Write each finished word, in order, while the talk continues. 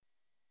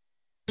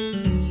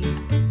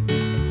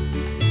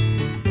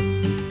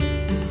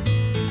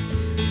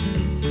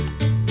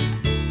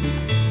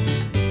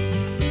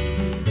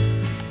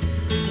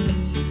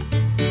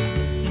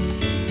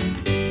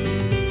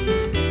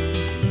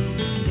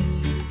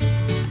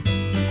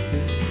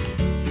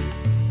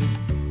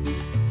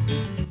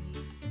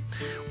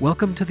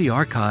Welcome to the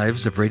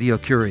archives of Radio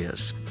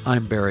Curious.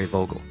 I'm Barry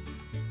Vogel.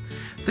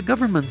 The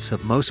governments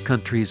of most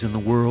countries in the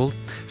world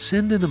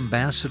send an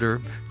ambassador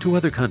to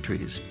other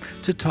countries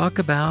to talk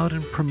about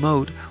and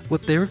promote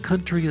what their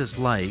country is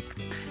like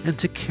and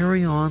to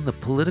carry on the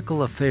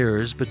political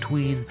affairs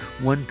between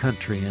one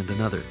country and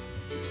another.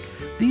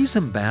 These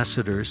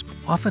ambassadors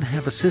often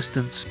have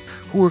assistants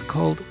who are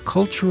called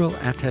cultural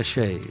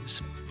attachés.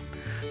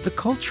 The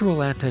cultural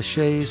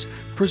attachés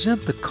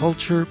present the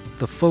culture,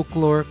 the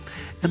folklore,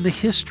 and the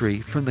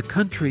history from the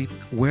country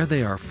where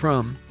they are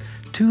from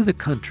to the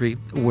country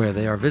where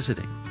they are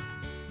visiting.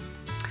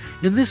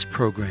 In this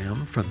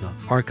program, from the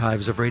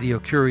archives of Radio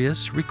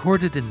Curious,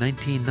 recorded in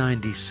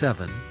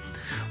 1997,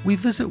 we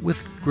visit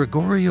with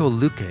Gregorio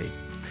Luque,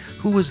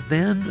 who was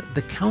then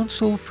the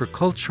Council for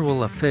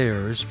Cultural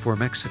Affairs for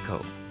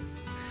Mexico.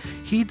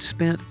 He'd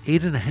spent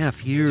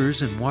 8.5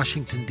 years in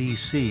Washington,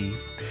 D.C.,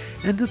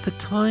 and at the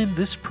time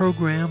this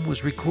program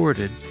was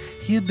recorded,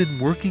 he had been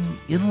working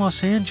in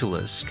Los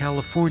Angeles,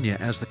 California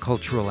as the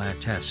cultural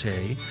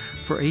attaché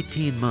for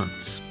 18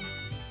 months.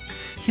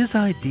 His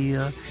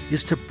idea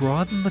is to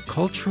broaden the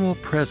cultural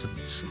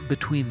presence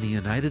between the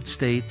United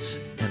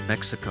States and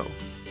Mexico.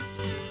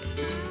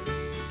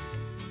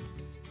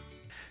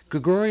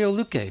 Gregorio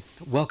Luque,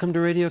 welcome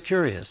to Radio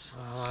Curious.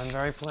 I'm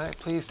very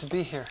pleased to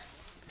be here.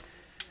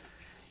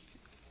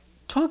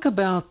 Talk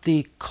about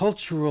the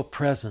cultural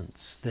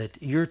presence that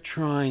you're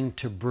trying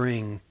to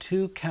bring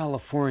to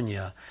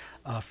California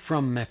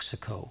from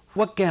Mexico.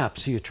 What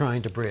gaps are you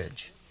trying to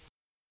bridge?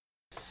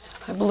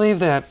 I believe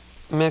that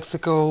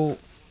Mexico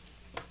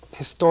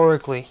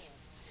historically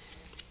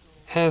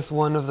has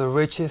one of the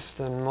richest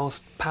and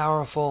most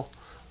powerful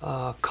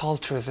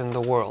cultures in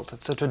the world.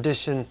 It's a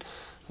tradition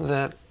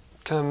that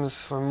comes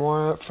from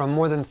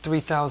more than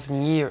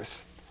 3,000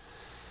 years.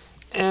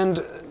 And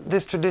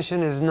this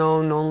tradition is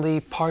known only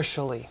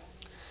partially.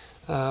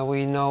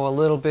 We know a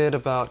little bit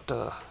about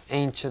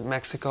ancient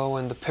Mexico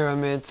and the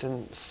pyramids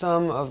and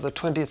some of the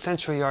 20th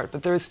century art,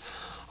 but there's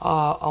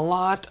a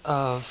lot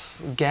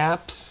of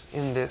gaps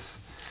in this.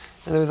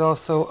 And there's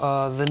also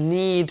the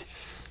need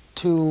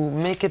to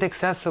make it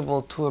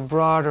accessible to a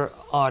broader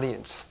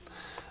audience.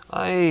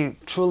 I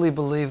truly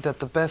believe that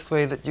the best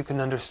way that you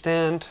can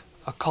understand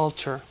a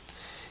culture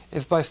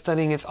is by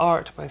studying its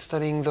art, by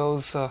studying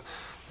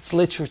its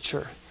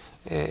literature,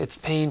 its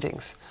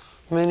paintings.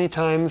 Many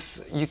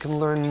times you can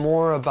learn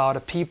more about a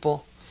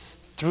people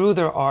through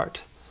their art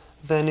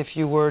than if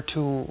you were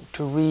to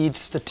read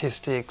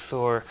statistics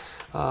or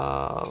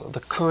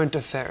the current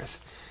affairs,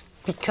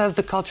 because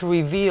the culture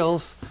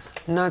reveals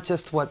not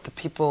just what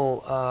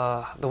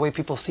the way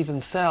people see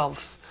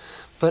themselves,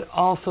 but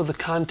also the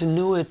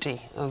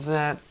continuity of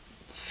that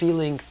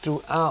feeling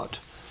throughout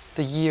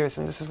the years,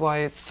 and this is why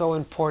it's so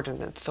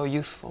important, it's so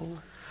useful.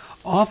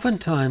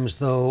 Oftentimes,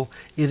 though,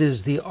 it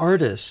is the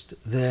artist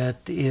that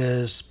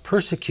is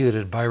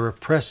persecuted by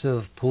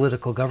repressive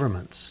political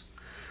governments.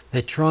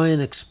 They try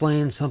and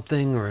explain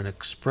something or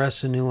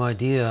express a new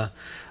idea.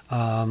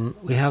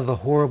 We have the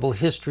horrible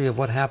history of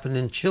what happened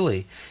in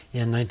Chile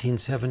in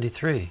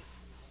 1973.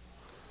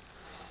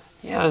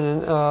 Yeah,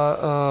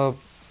 and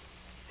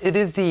it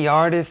is the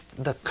artist,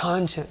 the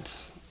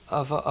conscience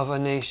of a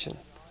nation.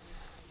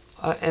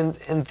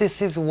 And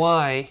this is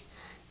why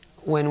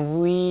when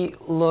we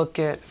look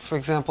at, for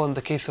example, in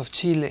the case of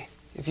Chile,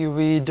 if you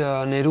read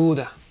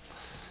Neruda,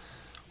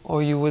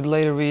 or you would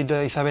later read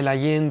Isabel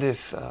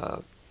Allende's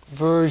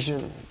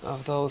version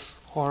of those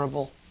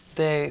horrible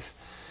days,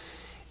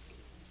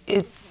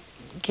 it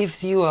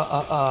gives you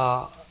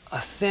a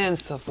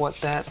sense of what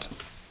that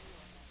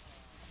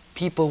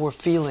people were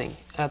feeling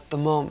at the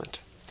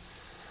moment.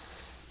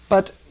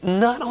 But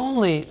not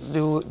only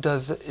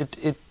does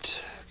it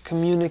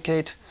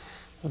communicate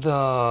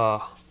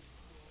the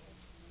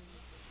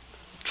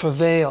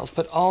travails,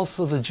 but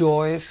also the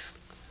joys,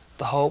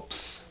 the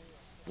hopes,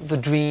 the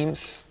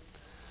dreams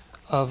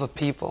of a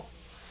people,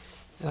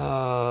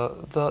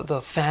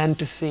 the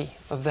fantasy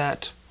of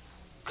that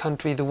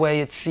country, the way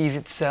it sees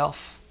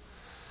itself.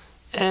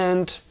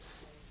 And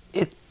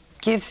it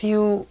gives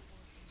you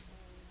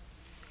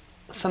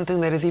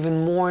something that is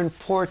even more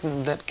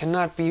important that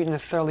cannot be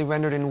necessarily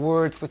rendered in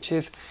words, which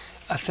is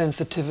a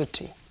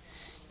sensitivity.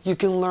 You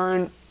can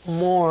learn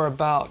more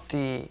about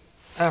the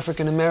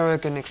African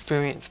American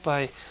experience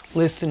by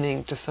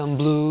listening to some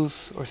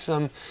blues or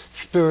some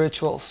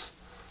spirituals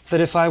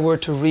that if I were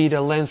to read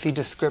a lengthy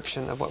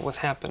description of what was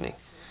happening.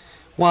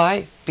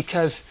 Why?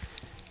 Because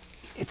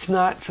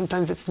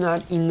sometimes it's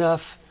not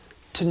enough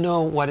to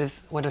know what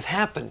has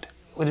happened.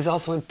 What is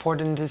also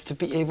important is to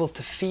be able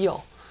to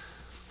feel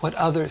what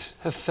others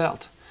have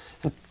felt.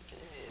 And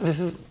this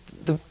is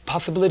the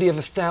possibility of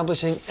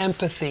establishing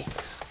empathy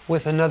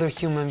with another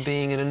human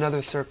being in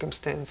another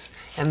circumstance.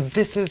 And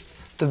this is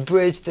the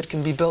bridge that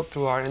can be built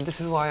through art, and this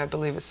is why I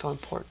believe it's so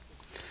important.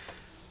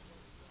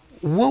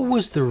 What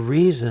was the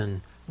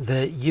reason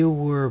that you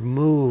were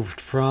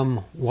moved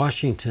from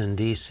Washington,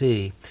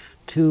 D.C.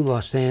 to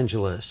Los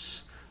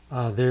Angeles?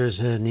 There's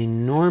an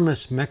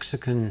enormous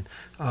Mexican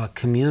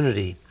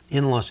community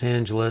in Los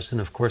Angeles, and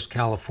of course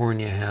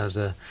California has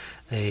a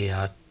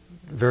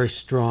very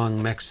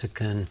strong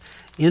Mexican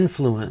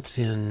influence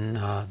in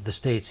the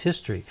state's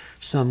history,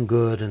 some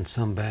good and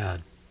some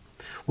bad.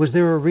 Was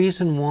there a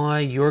reason why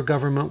your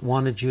government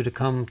wanted you to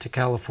come to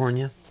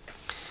California?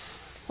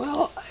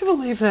 Well, I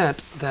believe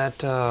that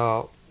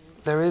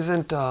there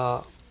isn't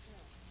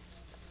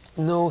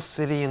no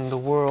city in the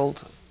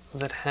world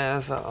that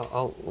has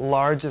a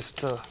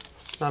largest,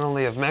 not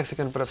only of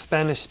Mexican but of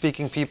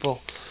Spanish-speaking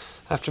people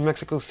after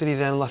Mexico City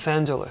than Los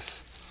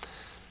Angeles,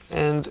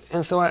 and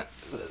so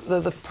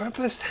the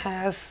purpose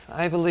has,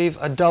 I believe,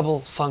 a double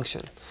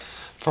function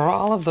for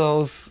all of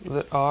those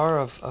that are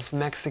of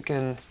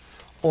Mexican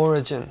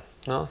origin,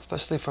 no?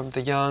 Especially from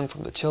the young,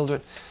 from the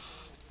children.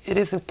 It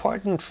is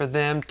important for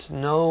them to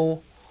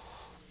know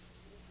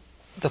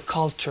the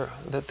culture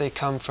that they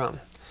come from,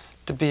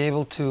 to be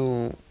able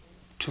to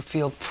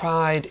feel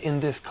pride in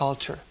this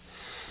culture.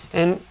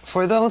 And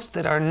for those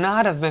that are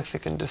not of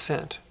Mexican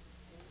descent,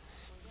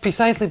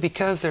 precisely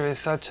because there is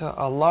such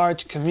a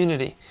large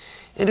community,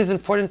 it is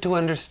important to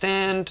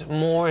understand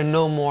more and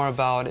know more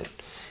about it,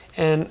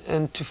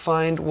 and to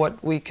find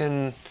what we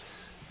can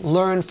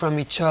learn from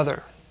each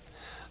other,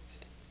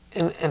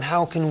 and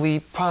how can we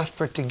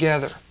prosper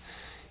together.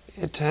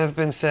 It has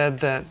been said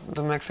that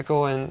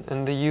Mexico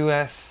and the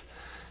U.S.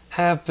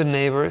 have been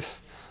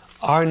neighbors,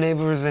 are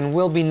neighbors, and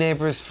will be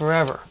neighbors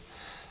forever.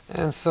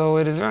 And so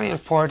it is very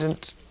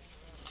important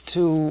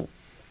to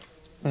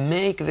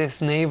make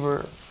this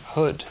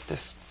neighborhood,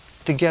 this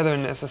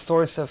togetherness, a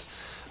source of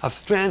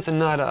strength and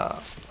not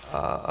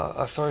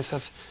a source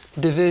of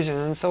division.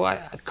 And so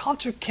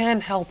culture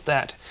can help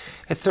that.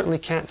 It certainly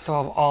can't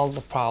solve all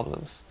the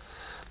problems,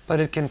 but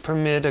it can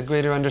permit a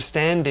greater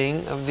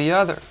understanding of the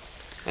other.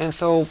 And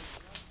so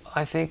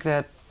I think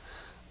that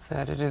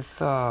it is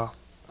a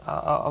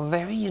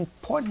very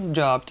important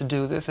job to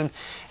do this, and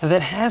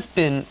that has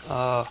been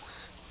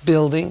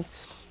building.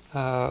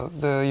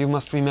 You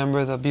must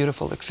remember the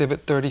beautiful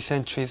exhibit 30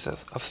 Centuries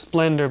of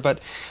Splendor, but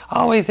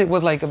always it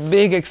was like a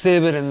big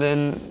exhibit and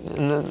then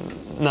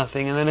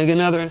nothing, and then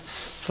another.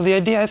 So the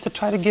idea is to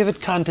try to give it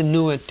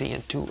continuity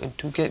and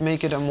to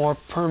make it a more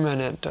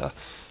permanent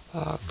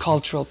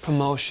cultural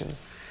promotion.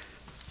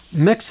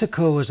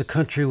 Mexico is a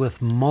country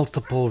with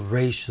multiple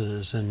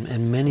races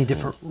and many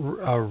different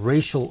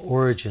racial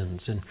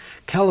origins, and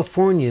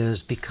California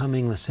is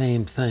becoming the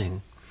same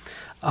thing.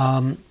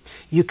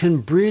 You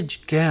can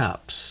bridge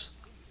gaps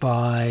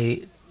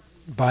by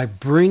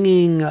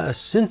bringing a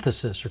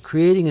synthesis or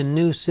creating a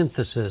new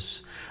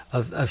synthesis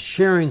of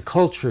sharing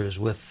cultures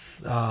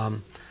with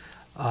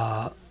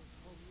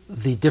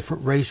the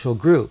different racial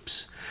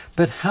groups.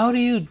 But how do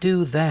you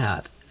do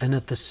that? And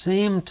at the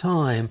same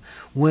time,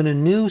 when a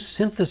new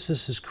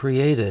synthesis is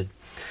created,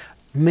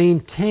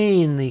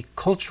 maintain the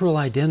cultural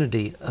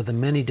identity of the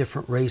many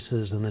different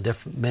races and the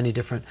many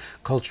different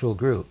cultural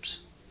groups?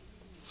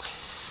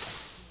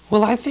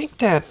 Well, I think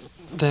that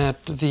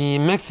the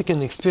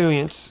Mexican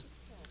experience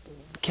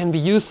can be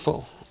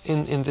useful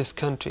in this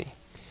country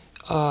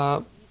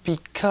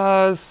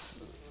because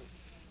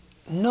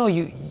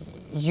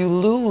you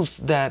lose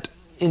that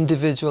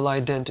individual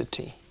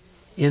identity.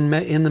 In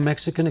the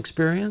Mexican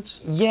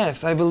experience?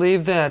 Yes, I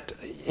believe that,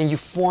 and you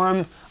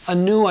form a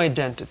new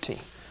identity.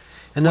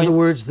 In other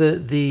words,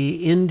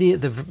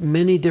 the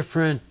many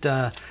different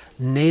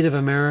Native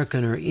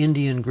American or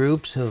Indian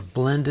groups have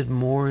blended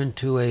more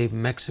into a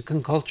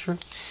Mexican culture?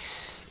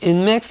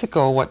 In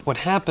Mexico, what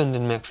happened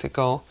in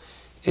Mexico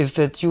is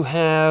that you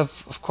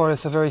have, of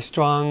course, a very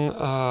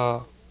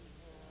strong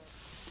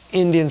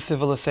Indian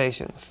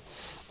civilizations.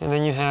 And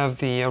then you have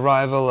the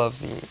arrival of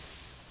the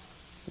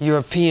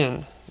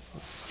European,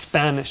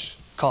 Spanish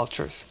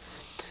cultures.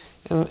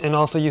 And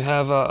also you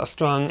have a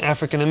strong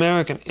African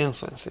American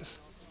influences.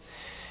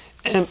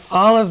 And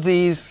all of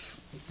these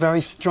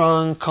very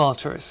strong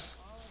cultures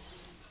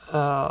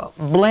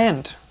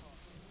blend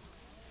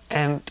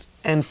and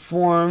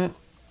form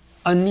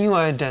a new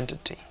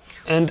identity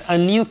and a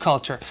new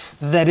culture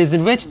that is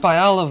enriched by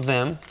all of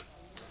them,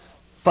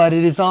 but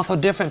it is also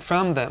different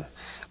from them.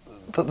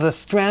 The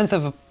strength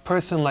of a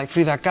person like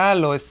Frida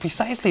Kahlo is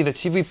precisely that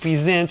she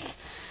represents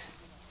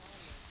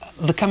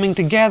the coming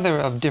together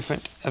of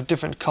different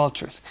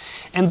cultures.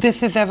 And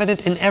this is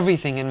evident in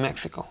everything in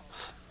Mexico.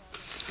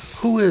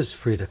 Who is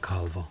Frida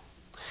Kahlo?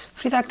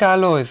 Frida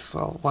Kahlo is,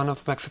 one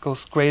of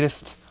Mexico's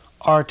greatest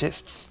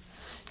artists.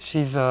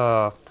 She's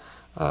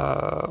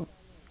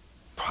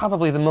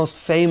probably the most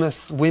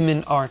famous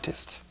women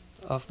artist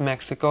of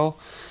Mexico.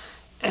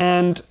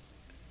 And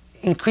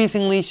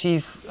increasingly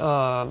she's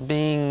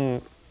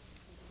being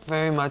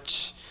very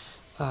much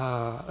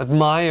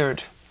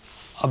admired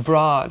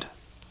abroad,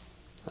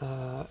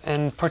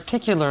 and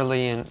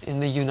particularly in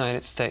the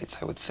United States,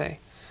 I would say.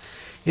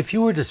 If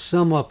you were to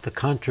sum up the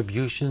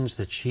contributions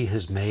that she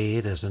has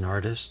made as an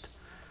artist,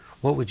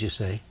 what would you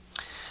say?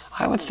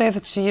 I would say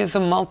that she is a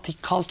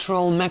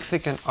multicultural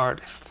Mexican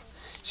artist.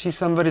 She's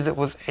somebody that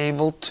was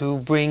able to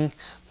bring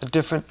the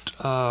different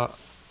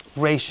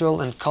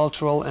racial and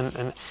cultural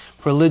and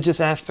religious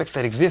aspects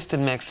that exist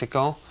in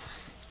Mexico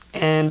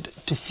and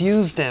to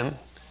fuse them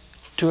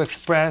to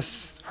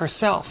express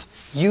herself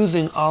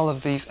using all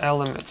of these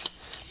elements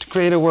to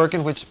create a work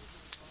in which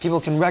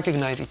people can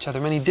recognize each other.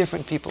 Many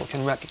different people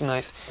can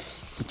recognize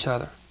each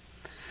other.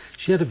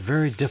 She had a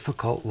very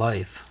difficult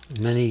life,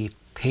 many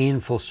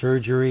painful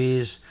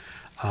surgeries,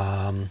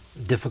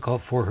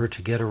 difficult for her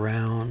to get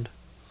around.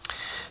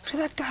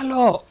 Frida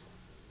Kahlo,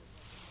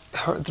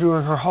 through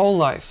her whole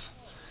life,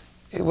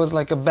 it was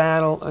like a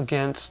battle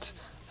against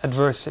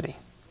adversity.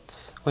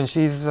 When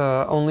she's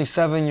only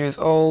 7 years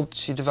old,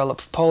 she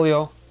develops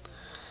polio.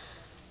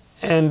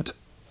 And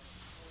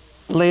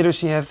later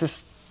she has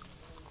this,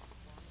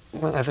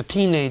 as a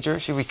teenager,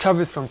 she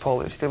recovers from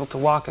polio. She's able to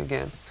walk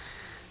again.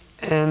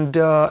 And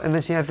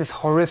then she has this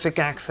horrific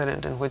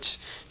accident in which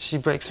she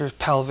breaks her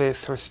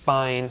pelvis, her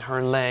spine,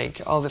 her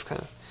leg, all this kind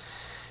of.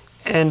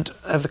 And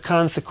as a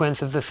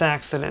consequence of this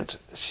accident,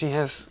 she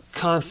has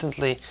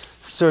constantly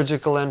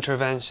surgical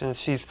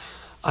interventions. She's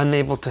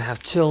unable to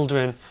have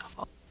children.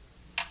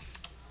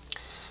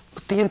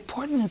 But the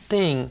important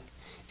thing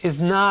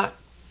is not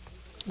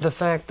the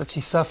fact that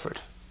she suffered,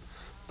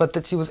 but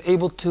that she was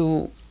able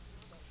to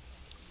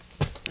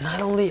not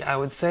only, I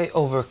would say,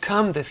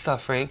 overcome this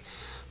suffering,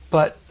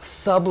 but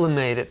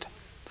sublimate it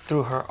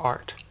through her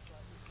art.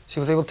 She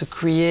was able to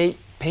create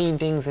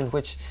paintings in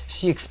which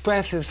she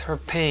expresses her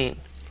pain,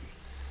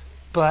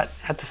 but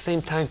at the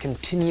same time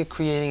continue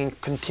creating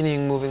and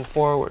continuing moving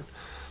forward.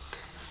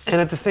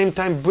 And at the same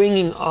time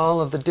bringing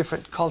all of the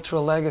different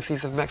cultural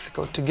legacies of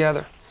Mexico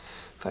together.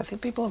 So I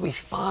think people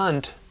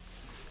respond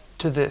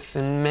to this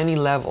in many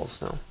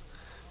levels,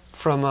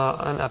 from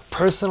a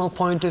personal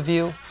point of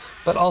view,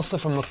 but also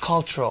from a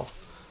cultural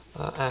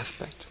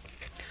aspect.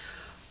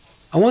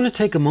 I want to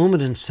take a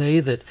moment and say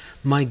that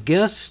my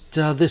guest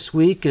this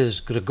week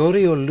is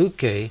Gregorio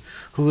Luque,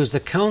 who is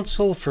the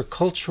Council for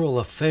Cultural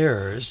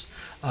Affairs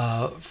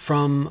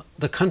from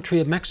the country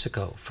of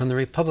Mexico, from the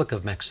Republic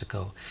of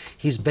Mexico.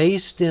 He's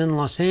based in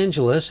Los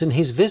Angeles and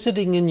he's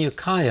visiting in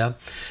Ukiah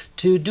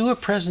to do a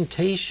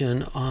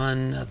presentation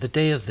on the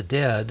Day of the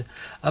Dead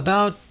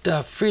about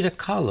Frida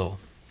Kahlo.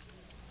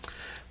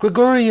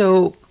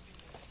 Gregorio,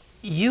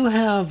 you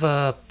have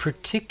a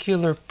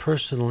particular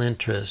personal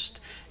interest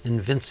in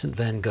Vincent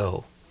van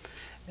Gogh,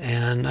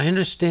 and I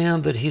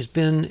understand that he's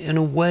been, in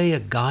a way, a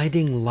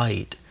guiding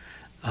light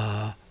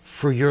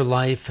for your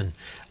life and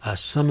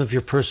some of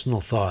your personal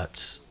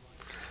thoughts.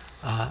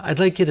 I'd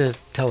like you to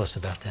tell us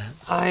about that.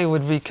 I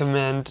would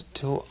recommend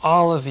to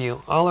all of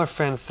you, all our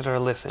friends that are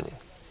listening,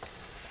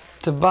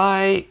 to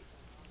buy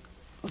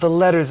the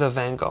letters of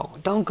Van Gogh.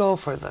 Don't go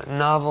for the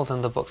novels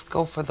and the books.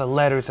 Go for the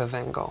letters of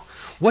Van Gogh.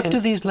 What do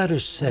these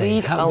letters say?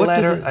 Read a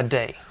letter a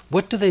day.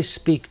 What do they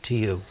speak to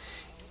you?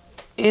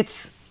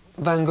 It's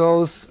Van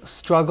Gogh's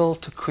struggle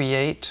to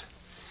create,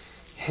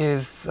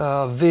 his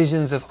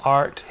visions of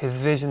art, his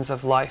visions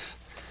of life.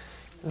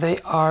 They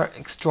are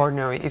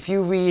extraordinary. If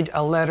you read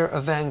a letter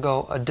of Van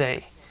Gogh a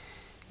day,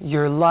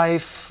 your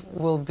life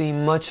will be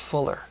much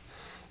fuller.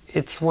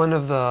 It's one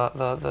of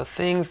the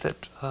things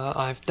that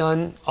I've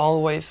done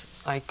always.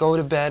 I go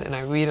to bed and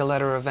I read a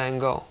letter of Van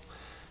Gogh.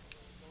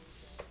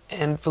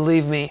 And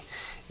believe me,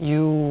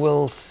 you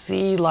will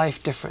see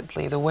life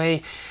differently. The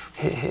way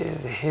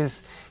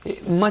his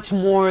much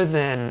more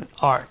than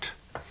art.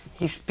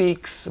 He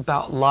speaks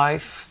about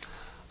life,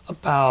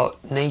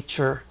 about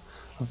nature,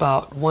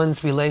 about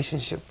one's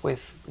relationship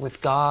with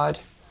God,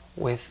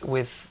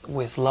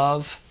 with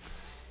love.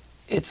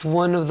 It's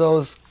one of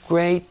those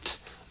great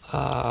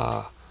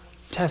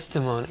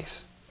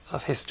testimonies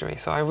of history.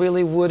 So I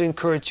really would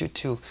encourage you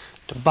to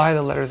buy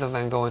the letters of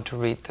Van Gogh and to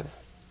read them.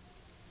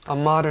 A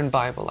modern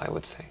Bible, I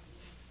would say.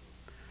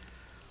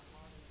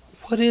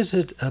 What is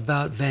it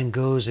about Van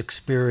Gogh's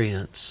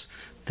experience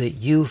that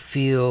you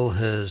feel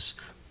has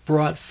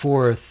brought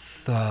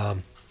forth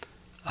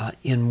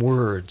in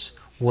words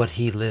what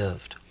he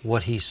lived,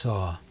 what he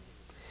saw?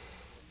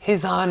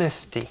 His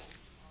honesty.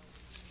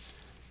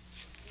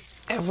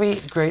 Every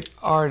great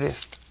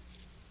artist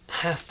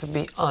has to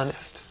be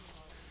honest,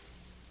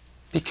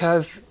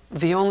 because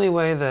the only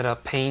way that a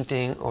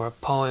painting or a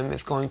poem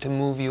is going to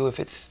move you if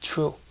it's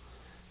true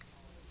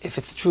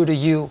to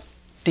you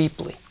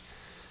deeply.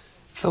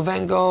 So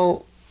Van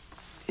Gogh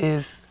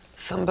is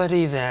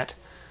somebody that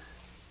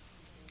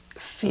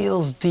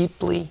feels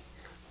deeply,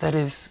 that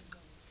is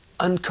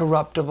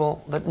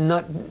uncorruptible, that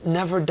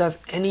never does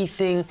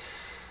anything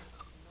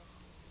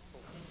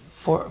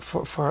for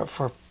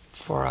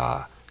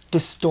a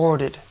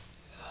distorted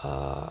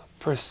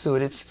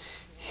pursuit. It's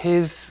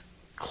his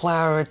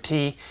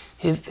clarity,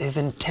 his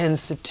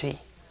intensity,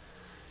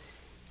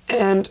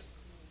 and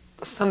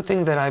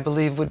something that I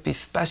believe would be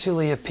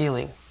specially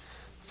appealing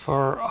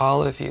for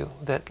all of you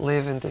that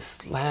live in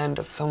this land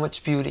of so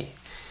much beauty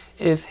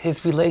is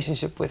his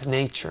relationship with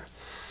nature,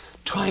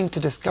 trying to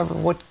discover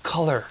what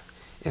color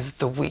is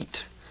the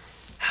wheat,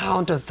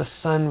 how does the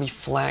sun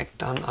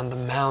reflect on the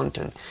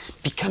mountain,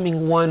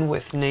 becoming one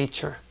with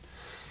nature,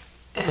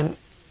 and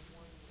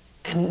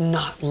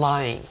not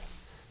lying,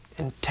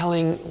 and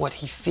telling what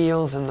he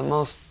feels in the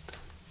most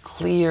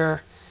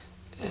clear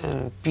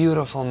and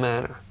beautiful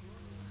manner.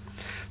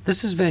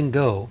 This is Van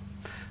Gogh.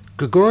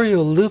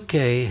 Gregorio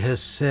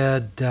has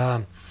said,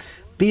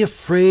 be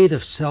afraid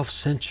of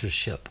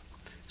self-censorship.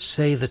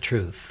 Say the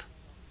truth.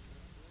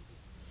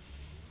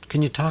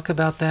 Can you talk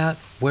about that?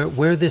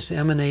 Where this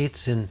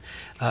emanates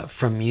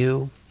from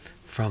you,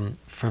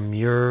 from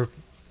your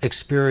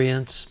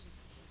experience?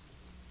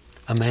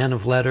 A man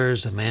of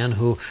letters, a man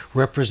who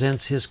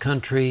represents his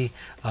country,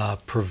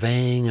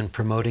 purveying and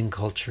promoting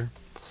culture?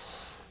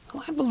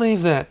 Well, I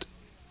believe that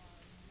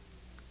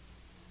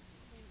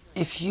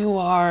if you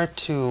are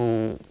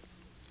to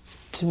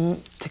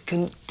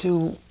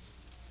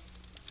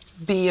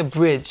be a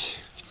bridge,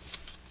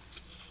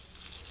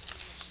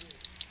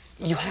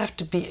 you have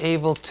to be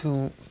able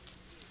to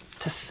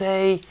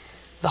say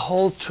the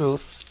whole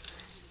truth,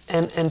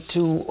 and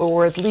to,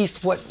 or at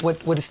least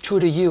what is true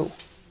to you.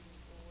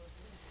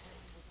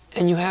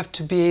 And you have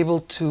to be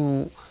able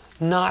to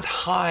not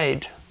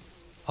hide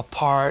a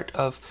part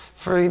of,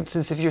 for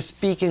instance, if you're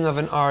speaking of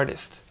an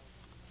artist,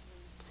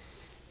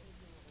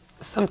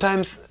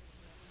 sometimes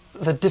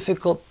the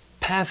difficult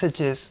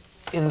passages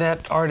in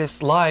that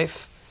artist's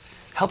life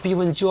help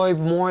you enjoy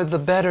more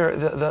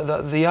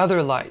the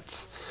other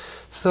lights.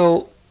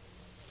 So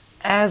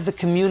as a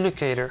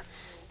communicator,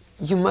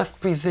 you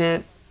must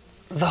present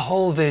the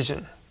whole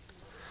vision.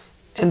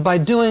 And by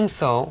doing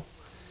so,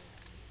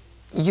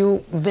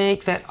 you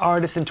make that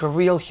artist into a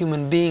real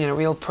human being and a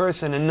real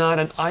person, and not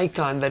an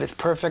icon that is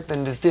perfect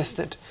and is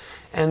distant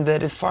and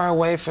that is far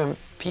away from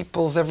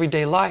people's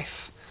everyday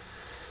life.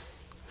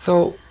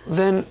 So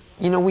then,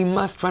 we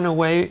must run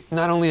away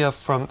not only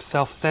from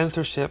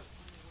self-censorship,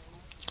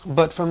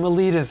 but from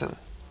elitism.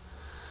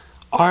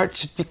 Art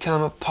should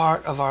become a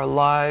part of our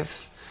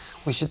lives.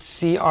 We should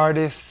see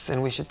artists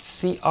and we should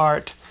see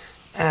art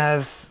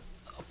as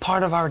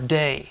part of our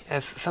day,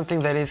 as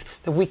something that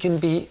we can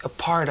be a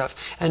part of,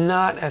 and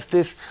not as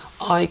this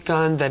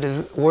icon that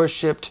is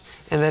worshipped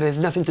and that has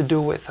nothing to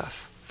do with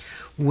us.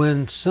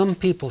 When some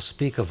people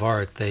speak of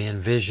art, they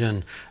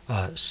envision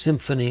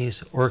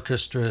symphonies,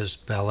 orchestras,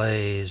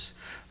 ballets,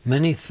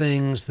 many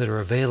things that are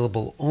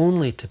available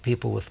only to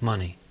people with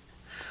money.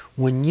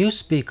 When you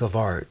speak of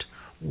art,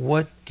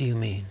 what do you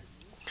mean?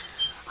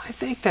 I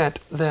think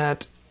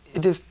that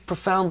it is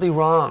profoundly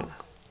wrong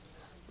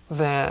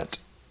that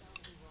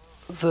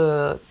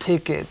the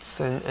tickets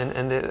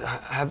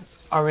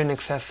are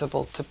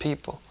inaccessible to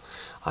people.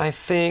 I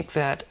think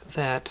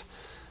that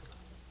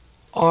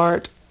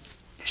art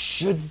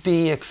should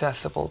be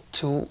accessible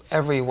to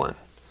everyone,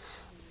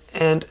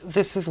 and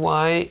this is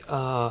why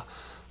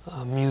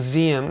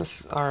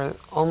museums are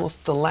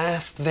almost the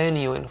last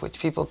venue in which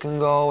people can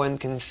go and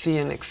can see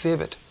an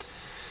exhibit.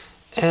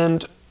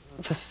 And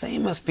the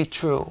same must be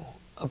true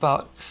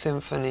about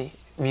symphony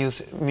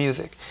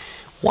music.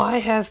 Why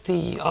has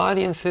the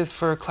audiences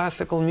for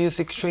classical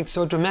music shrink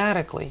so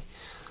dramatically?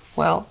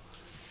 Well,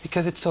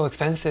 because it's so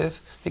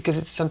expensive, because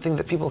it's something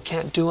that people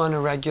can't do on a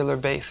regular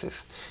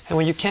basis. And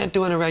when you can't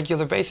do on a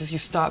regular basis, you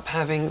stop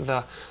having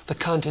the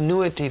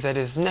continuity that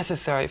is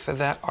necessary for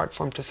that art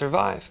form to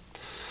survive.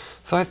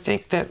 So I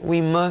think that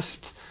we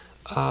must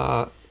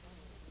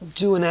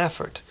do an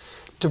effort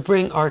to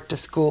bring art to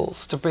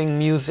schools, to bring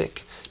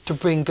music, to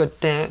bring good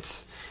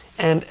dance,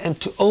 and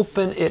to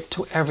open it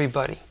to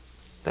everybody.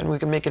 That we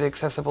can make it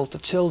accessible to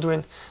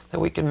children, that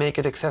we can make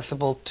it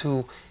accessible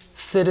to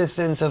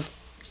citizens of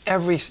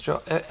every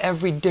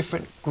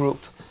different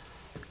group.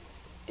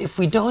 If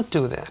we don't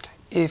do that,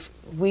 if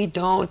we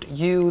don't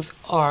use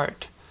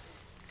art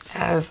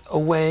as a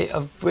way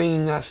of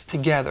bringing us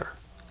together,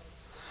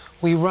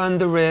 we run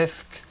the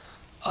risk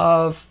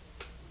of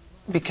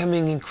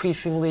becoming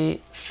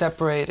increasingly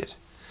separated,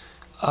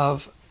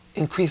 of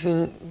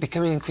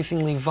becoming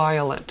increasingly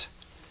violent.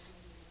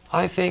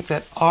 I think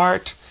that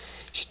art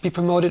should be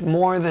promoted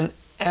more than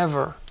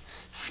ever,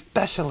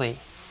 especially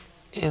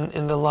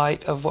in the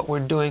light of what we're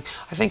doing.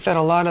 I think that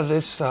a lot of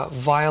this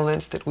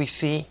violence that we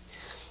see,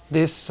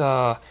 this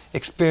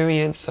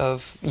experience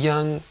of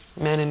young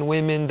men and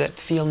women that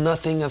feel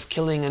nothing of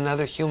killing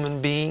another human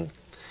being,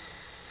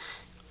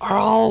 are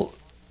all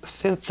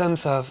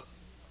symptoms of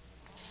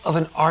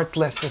an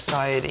artless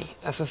society,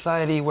 a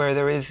society where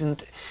there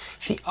isn't...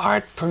 See,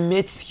 art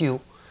permits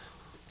you...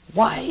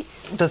 Why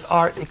does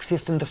art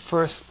exist in the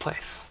first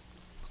place?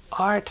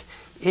 Art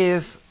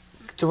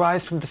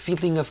derives from the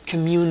feeling of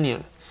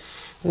communion.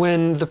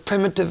 When the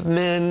primitive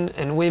men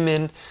and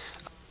women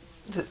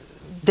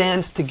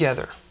dance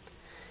together,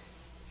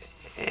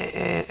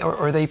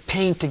 or they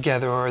paint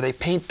together, or they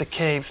paint the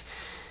caves,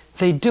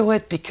 they do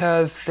it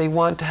because they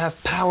want to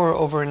have power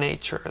over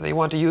nature. They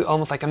want to use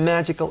almost like a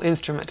magical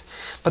instrument.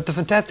 But the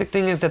fantastic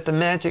thing is that the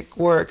magic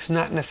works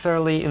not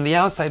necessarily in the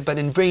outside, but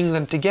in bringing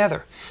them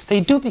together. They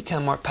do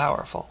become more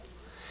powerful.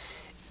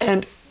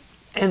 And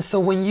so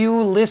when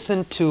you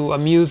listen to a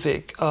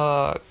music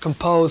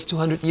composed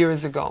 200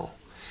 years ago,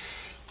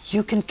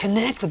 you can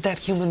connect with that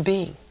human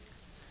being.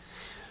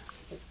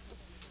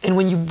 And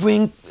when you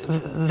bring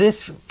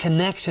this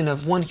connection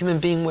of one human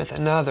being with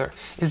another,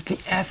 is the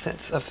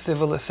essence of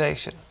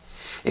civilization.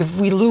 If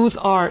we lose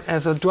art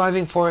as a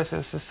driving force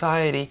in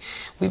society,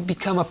 we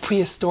become a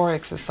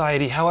prehistoric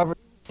society. However,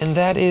 and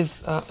that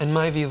is, in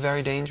my view,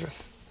 very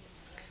dangerous.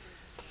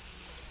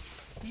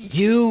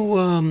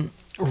 You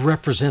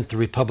represent the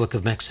Republic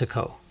of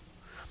Mexico,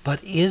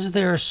 but is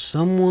there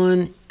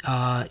someone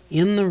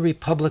in the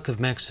Republic of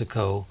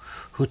Mexico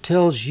who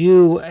tells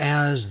you,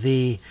 as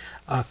the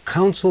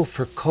Council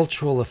for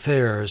Cultural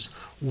Affairs,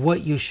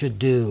 what you should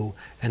do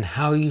and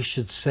how you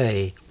should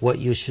say what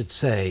you should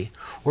say?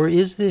 Or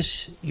is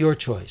this your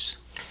choice?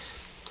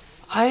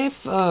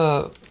 I've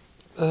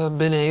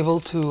been able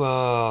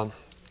to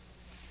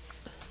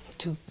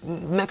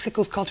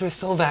Mexico's culture is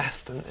so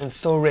vast and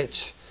so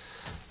rich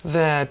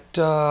that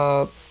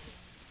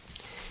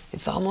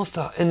it's almost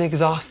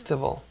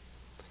inexhaustible.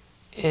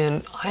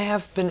 And I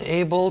have been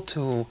able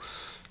to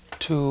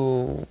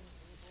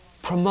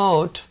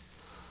promote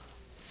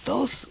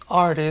those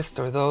artists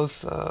or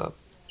those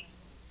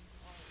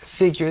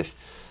figures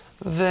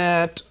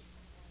that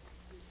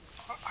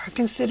are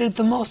considered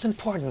the most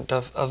important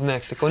of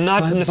Mexico,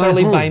 not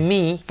necessarily by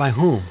me. By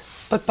whom?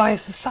 But by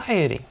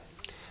society.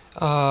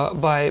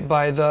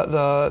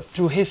 By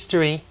through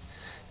history,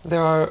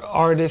 there are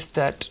artists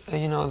that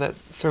that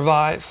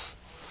survive,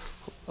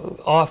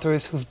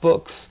 authors whose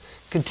books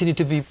continue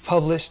to be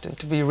published and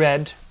to be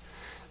read,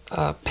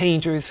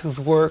 painters whose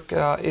work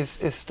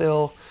is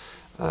still,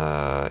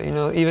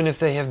 even if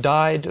they have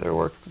died,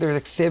 their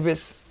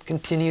exhibits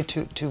continue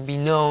to be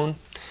known.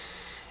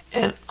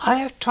 And I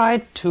have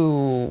tried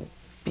to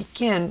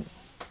begin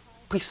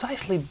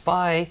precisely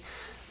by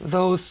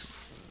those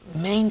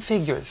main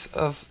figures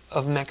of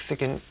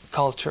Mexican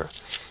culture,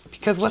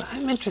 because what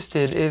I'm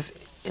interested is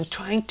in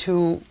trying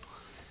to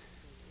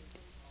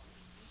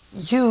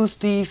use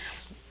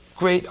these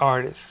great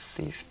artists,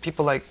 these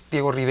people like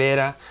Diego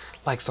Rivera,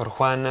 like Sor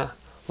Juana,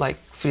 like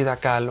Frida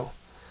Kahlo,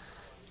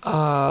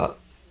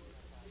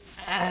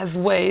 as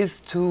ways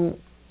to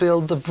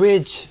build the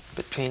bridge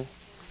between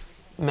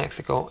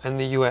Mexico and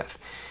the U.S.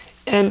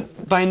 And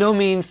by no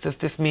means does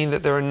this mean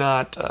that there are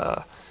not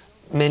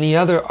many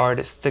other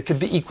artists that could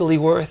be equally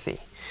worthy,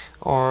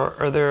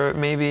 or there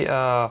may be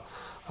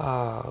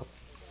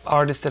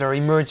artists that are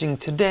emerging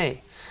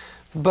today.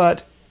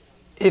 But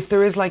if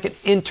there is like an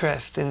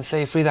interest in,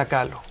 say, Frida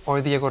Kahlo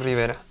or Diego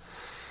Rivera,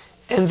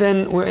 and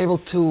then we're able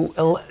to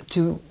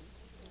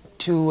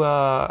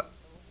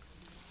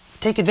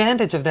take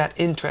advantage of that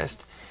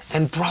interest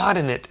and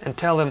broaden it and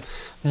tell them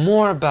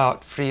more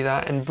about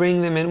Frida and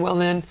bring them in, well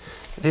then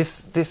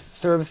this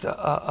serves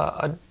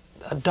a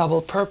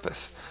double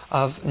purpose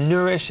of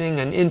nourishing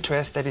an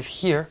interest that is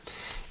here,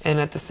 and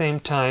at the same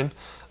time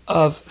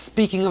of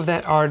speaking of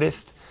that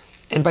artist,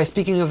 and by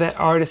speaking of that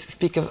artist,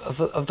 speak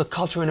of the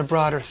culture in a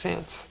broader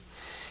sense.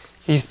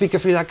 You speak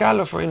of Frida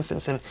Kahlo, for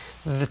instance, and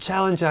the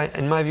challenge,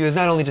 in my view, is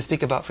not only to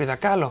speak about Frida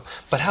Kahlo,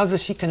 but how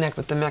does she connect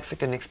with the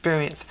Mexican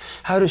experience?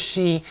 How does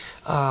she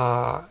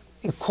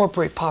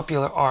incorporate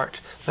popular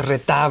art, the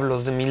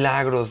retablos, the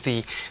milagros,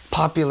 the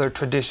popular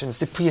traditions,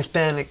 the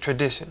pre-Hispanic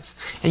traditions?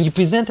 And you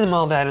present them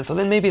all that, and so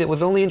then maybe that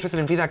was only interested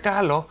in Frida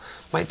Kahlo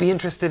might be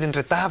interested in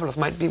retablos,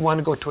 want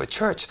to go to a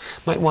church,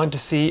 might want to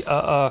see,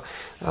 I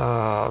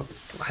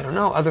don't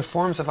know, other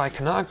forms of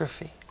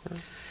iconography.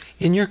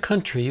 In your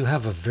country, you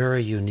have a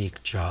very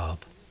unique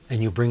job,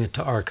 and you bring it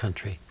to our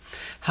country.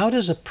 How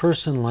does a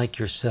person like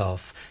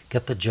yourself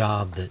get the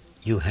job that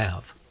you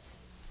have?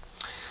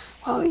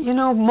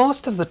 Well,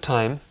 most of the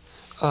time,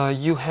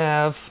 you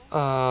have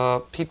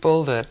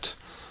people that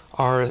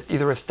are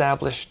either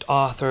established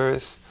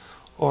authors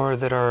or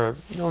that are,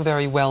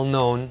 very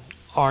well-known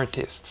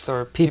artists,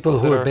 or people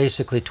who are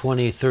basically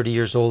 20, 30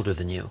 years older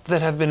than you,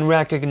 that have been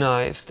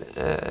recognized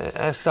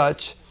as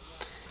such.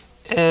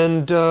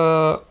 And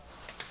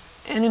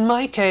in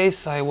my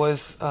case, I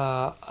was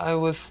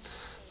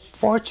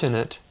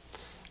fortunate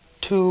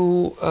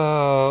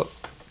to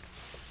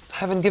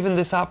having given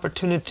this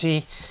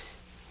opportunity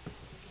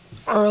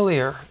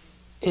earlier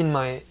in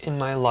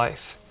my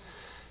life,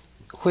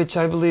 which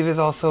I believe is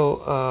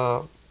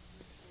also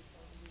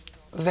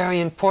very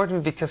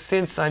important, because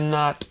since I'm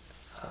not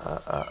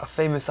a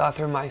famous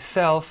author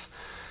myself,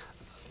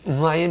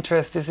 my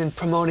interest is in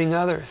promoting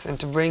others and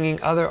to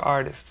bringing other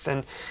artists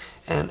and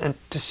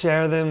to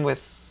share them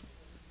with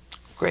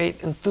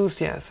great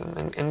enthusiasm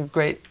and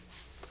great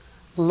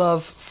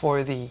love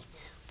for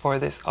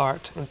this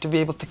art, and to be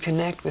able to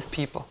connect with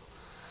people.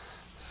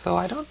 So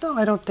I don't know.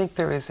 I don't think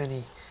there is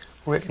any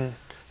written.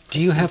 Do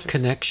you have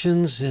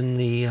connections in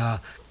the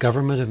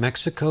government of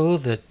Mexico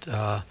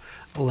that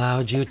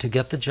allowed you to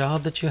get the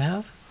job that you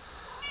have?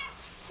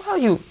 Well,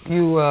 you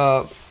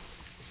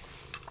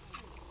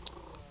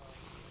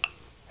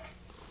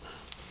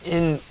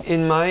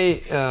in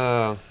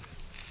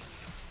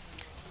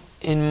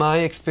my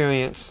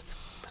experience,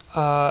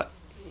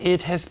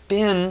 it has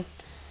been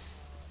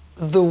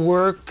the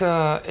work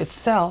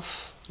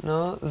itself,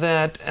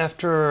 that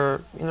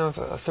after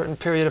a certain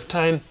period of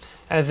time,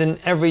 as in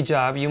every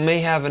job, you may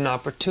have an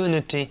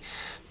opportunity,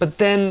 but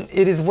then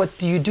it is what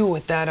do you do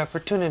with that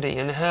opportunity,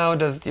 and how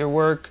does your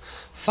work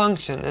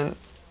function?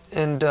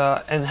 and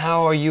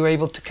how are you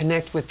able to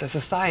connect with the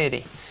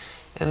society?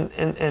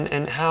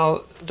 And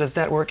how does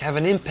that work have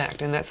an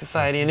impact in that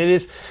society? And it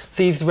is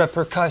these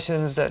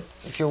repercussions that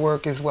if your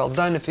work is well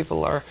done, if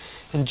people are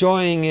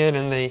enjoying it,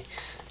 and they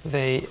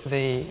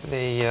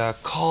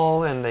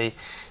call and they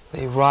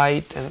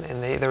write,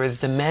 and there is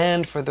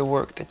demand for the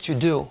work that you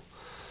do,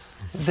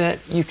 that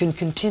you can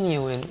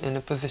continue in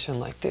a position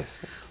like this.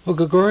 Well,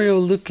 Gregorio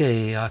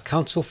Luque,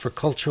 Counsel for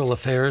Cultural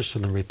Affairs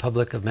from the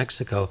Republic of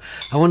Mexico,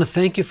 I want to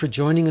thank you for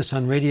joining us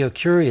on Radio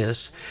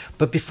Curious.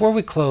 But before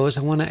we close,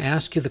 I want to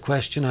ask you the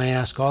question I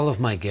ask all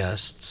of my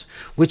guests,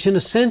 which in a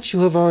sense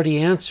you have already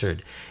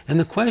answered. And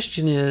the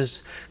question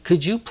is,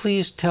 could you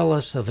please tell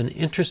us of an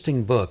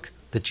interesting book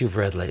that you've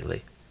read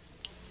lately?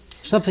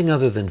 Something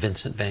other than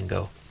Vincent van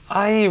Gogh.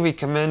 I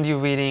recommend you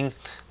reading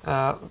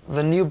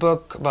the new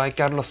book by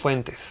Carlos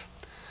Fuentes.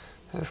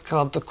 It's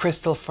called The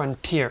Crystal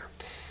Frontier.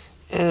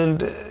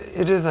 And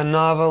it is a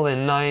novel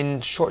in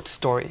 9 short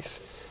stories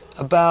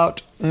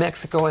about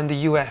Mexico and the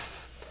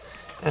U.S.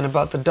 and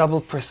about the double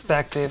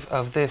perspective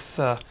of this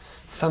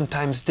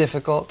sometimes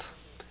difficult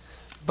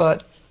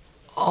but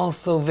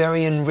also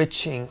very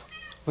enriching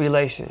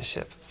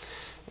relationship.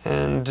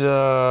 And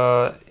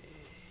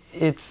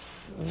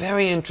it's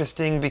very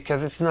interesting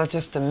because it's not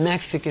just a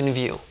Mexican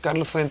view.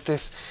 Carlos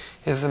Fuentes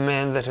is a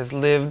man that has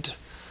lived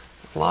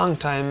a long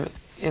time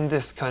in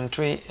this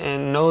country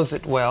and knows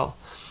it well.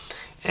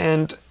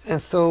 And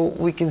so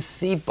we can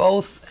see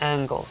both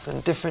angles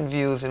and different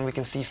views, and we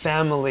can see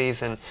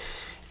families, and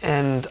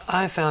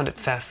I found it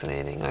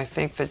fascinating. I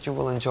think that you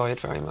will enjoy it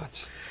very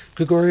much.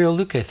 Gregorio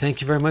Luque, thank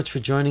you very much for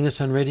joining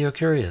us on Radio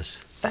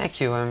Curious. Thank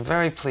you. I'm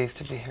very pleased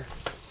to be here.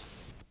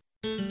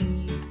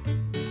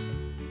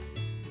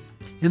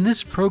 In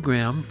this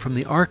program from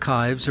the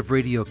archives of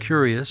Radio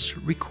Curious,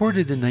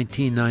 recorded in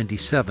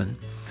 1997,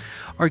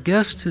 our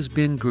guest has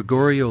been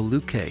Gregorio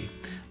Luque,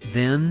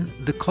 then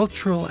the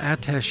cultural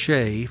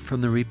attaché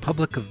from the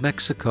Republic of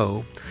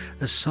Mexico,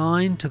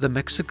 assigned to the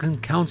Mexican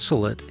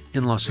Consulate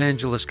in Los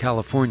Angeles,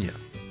 California.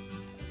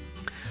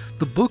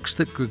 The books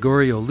that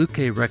Gregorio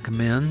Luque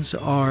recommends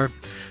are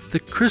The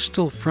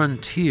Crystal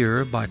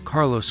Frontier by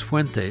Carlos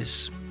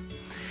Fuentes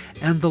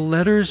and The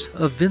Letters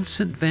of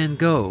Vincent van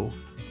Gogh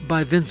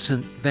by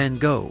Vincent van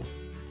Gogh.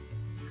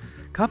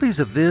 Copies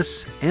of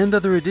this and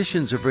other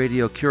editions of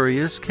Radio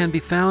Curious can be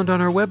found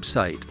on our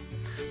website,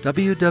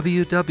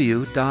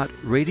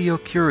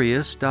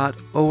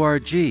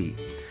 www.radiocurious.org.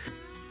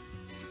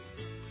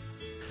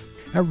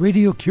 At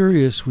Radio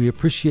Curious, we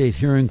appreciate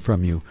hearing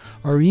from you.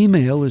 Our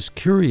email is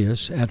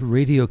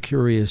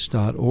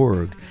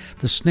curious@radiocurious.org.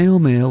 The snail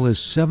mail is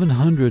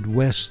 700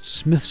 West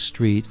Smith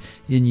Street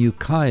in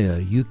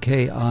Ukiah,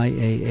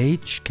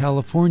 UKIAH,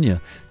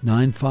 California,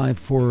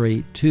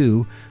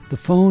 95482. The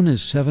phone is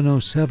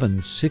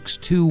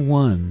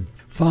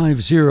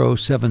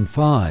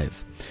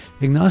 707-621-5075.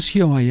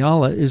 Ignacio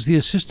Ayala is the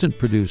assistant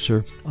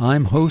producer.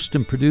 I'm host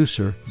and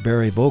producer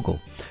Barry Vogel.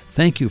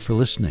 Thank you for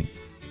listening.